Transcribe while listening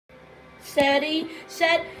steady,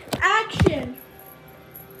 set, action.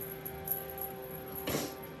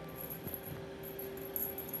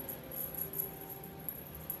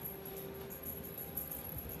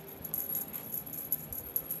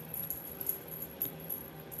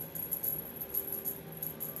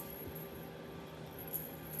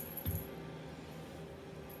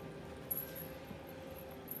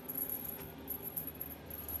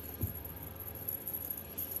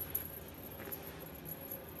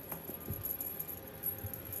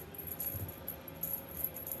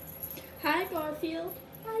 Hi Garfield,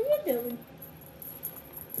 how you doing?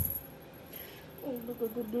 Oh, look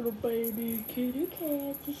at the little baby kitty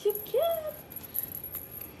cat, she's so cute.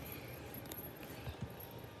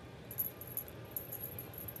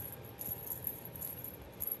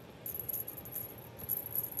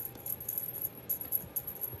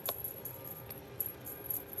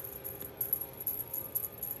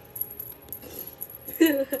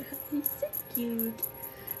 He's so cute.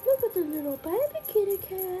 Look at the little baby kitty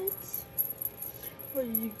cats. Oh,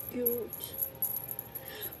 you cute.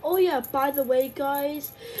 Oh yeah, by the way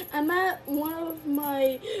guys, I'm at one of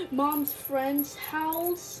my mom's friend's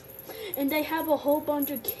house and they have a whole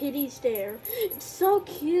bunch of kitties there. It's so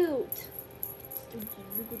cute.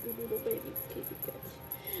 Look at the little baby kitty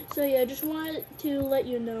cats. So yeah, I just wanted to let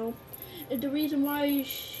you know. The reason why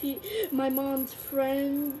my mom's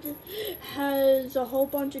friend has a whole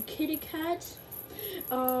bunch of kitty cats,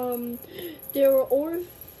 they were orphans,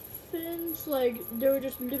 like they were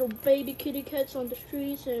just little baby kitty cats on the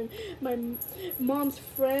streets, and my mom's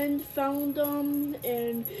friend found them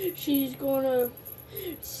and she's gonna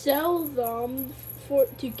sell them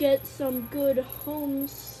to get some good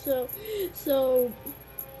homes, so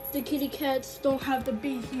the kitty cats don't have to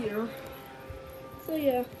be here. So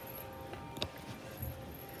yeah.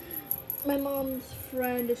 My mom's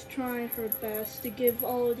friend is trying her best to give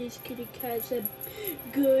all of these kitty cats a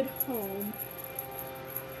good home.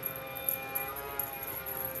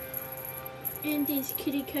 And these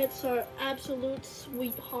kitty cats are absolute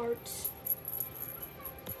sweethearts.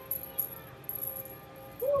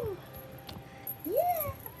 Ooh.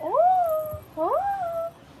 Yeah. Oh.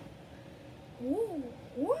 Oh. Ooh.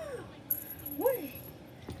 Wow. Wait.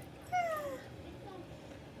 Ah.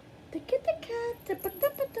 The kitty cat.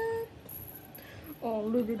 Oh,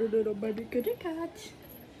 look at the little baby kitty cat.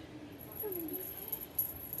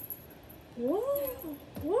 Whoa,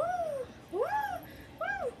 whoa, whoa,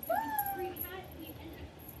 whoa, whoa.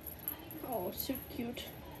 Oh, so cute.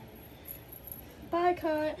 Bye,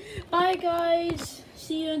 cat. Bye, guys.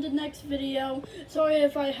 See you in the next video. Sorry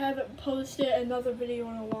if I haven't posted another video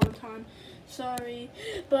in a long time. Sorry,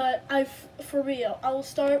 but for real, I will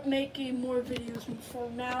start making more videos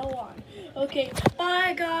from now on. Okay,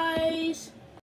 bye, guys.